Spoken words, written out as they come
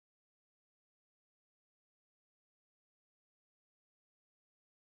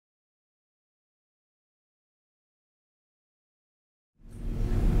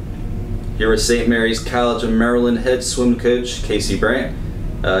Here with St. Mary's College of Maryland head swim coach Casey Brandt.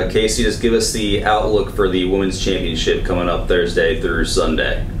 Casey, just give us the outlook for the women's championship coming up Thursday through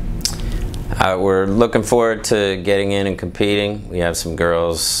Sunday. We're looking forward to getting in and competing. We have some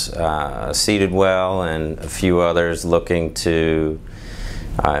girls seeded well and a few others looking to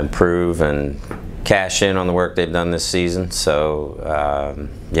improve and cash in on the work they've done this season. So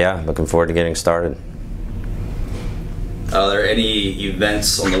yeah, looking forward to getting started. Are there any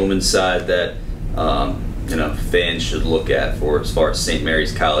events on the women's side that fans should look at for as far as St.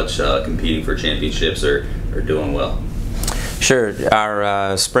 Mary's College competing for championships or doing well? Sure.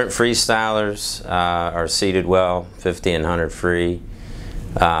 Our sprint freestylers are seated well, 50 and 100 free.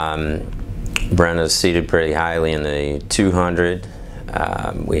 Brandt is seated pretty highly in the 200.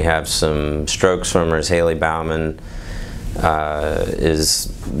 We have some stroke swimmers. Haley Bauman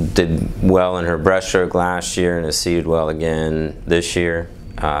did well in her breaststroke last year and is seated well again this year.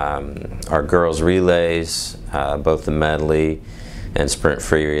 Our girls relays, both the medley and sprint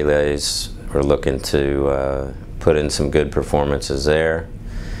free relays, we're looking to put in some good performances there.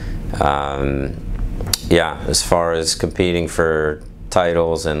 Yeah, as far as competing for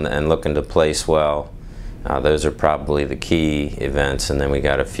titles and looking to place well, those are probably the key events, and then we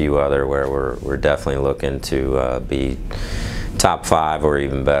got a few other where we're definitely looking to be top 5 or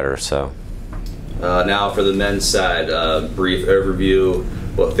even better. So now for the men's side, brief overview,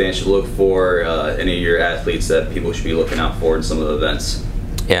 what fans should look for, any of your athletes that people should be looking out for in some of the events.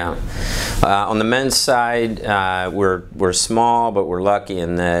 Yeah, on the men's side, we're small, but we're lucky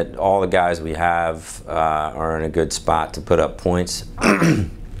in that all the guys we have are in a good spot to put up points.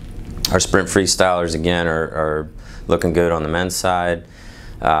 Our sprint freestylers again are looking good on the men's side.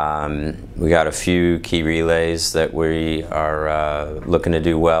 We got a few key relays that we are looking to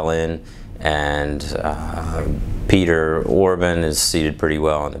do well in, and Peter Orban is seated pretty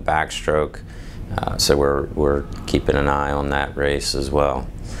well on the backstroke, so we're keeping an eye on that race as well.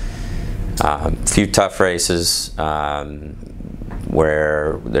 A few tough races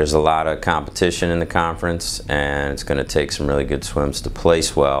where there's a lot of competition in the conference, and it's going to take some really good swims to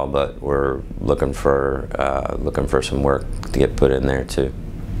place well, but we're looking for some work to get put in there too.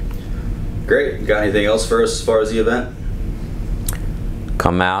 Great. Got anything else for us as far as the event?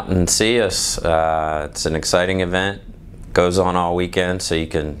 Come out and see us. It's an exciting event. Goes on all weekend, so you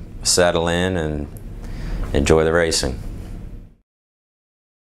can settle in and enjoy the racing.